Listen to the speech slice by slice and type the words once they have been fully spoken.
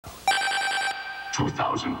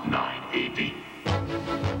2009 AD.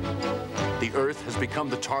 The Earth has become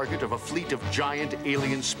the target of a fleet of giant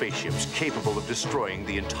alien spaceships capable of destroying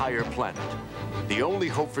the entire planet. The only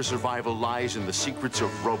hope for survival lies in the secrets of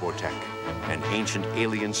Robotech, an ancient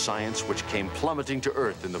alien science which came plummeting to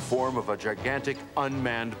Earth in the form of a gigantic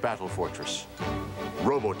unmanned battle fortress.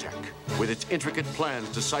 Robotech, with its intricate plans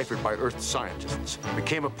deciphered by Earth scientists,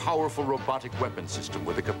 became a powerful robotic weapon system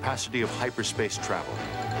with the capacity of hyperspace travel.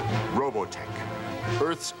 Robotech,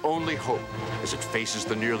 Earth's only hope as it faces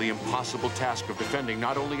the nearly impossible task of defending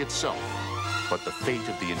not only itself, but the fate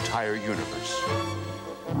of the entire universe.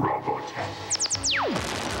 Robotech.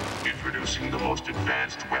 Introducing the most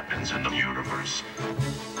advanced weapons in the universe.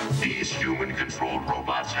 These human-controlled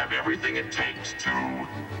robots have everything it takes to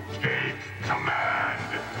take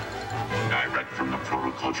command. Direct from the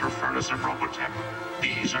protoculture furnace of Robotech,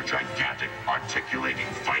 these are gigantic, articulating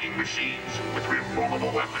fighting machines with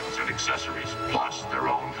removable weapons and accessories, plus their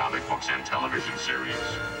own comic books and television series.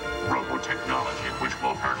 Robotechnology which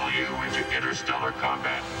will hurtle you into interstellar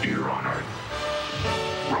combat here on Earth.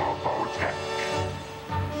 Robotech.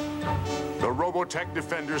 The Robotech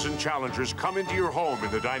Defenders and Challengers come into your home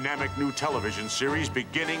in the dynamic new television series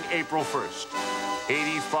beginning April 1st.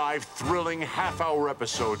 85 thrilling half-hour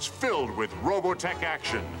episodes filled with Robotech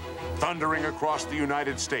action, thundering across the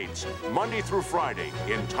United States, Monday through Friday,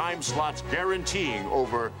 in time slots guaranteeing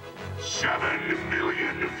over 7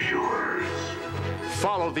 million viewers.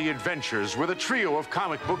 Follow the adventures with a trio of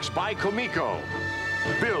comic books by Comico.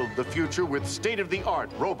 Build the future with state-of-the-art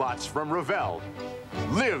robots from Revell.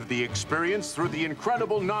 Live the experience through the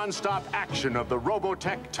incredible non-stop action of the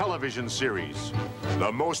Robotech television series.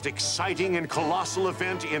 The most exciting and colossal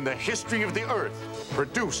event in the history of the Earth.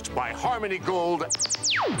 Produced by Harmony Gold.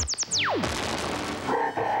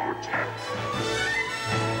 Robotech.